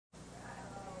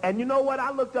And you know what?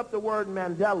 I looked up the word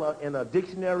Mandela in a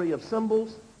dictionary of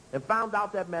symbols and found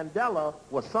out that Mandela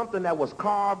was something that was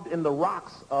carved in the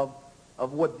rocks of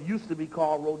what used to be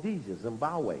called Rhodesia,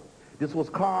 Zimbabwe. This was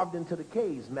carved into the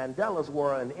caves. Mandelas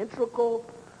were an integral,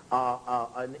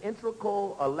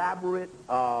 elaborate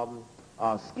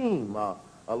scheme, a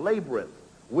labyrinth,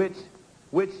 which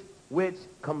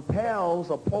compels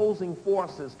opposing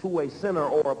forces to a center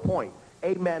or a point.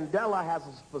 A Mandela has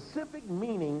a specific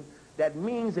meaning that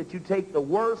means that you take the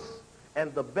worst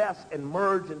and the best and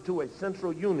merge into a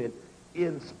central unit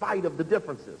in spite of the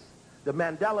differences. The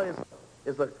Mandela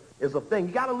is a thing.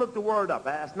 You got to look the word up.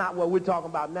 That's not what we're talking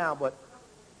about now, but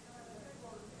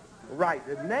right.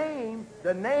 The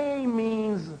name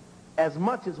means as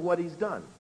much as what he's done.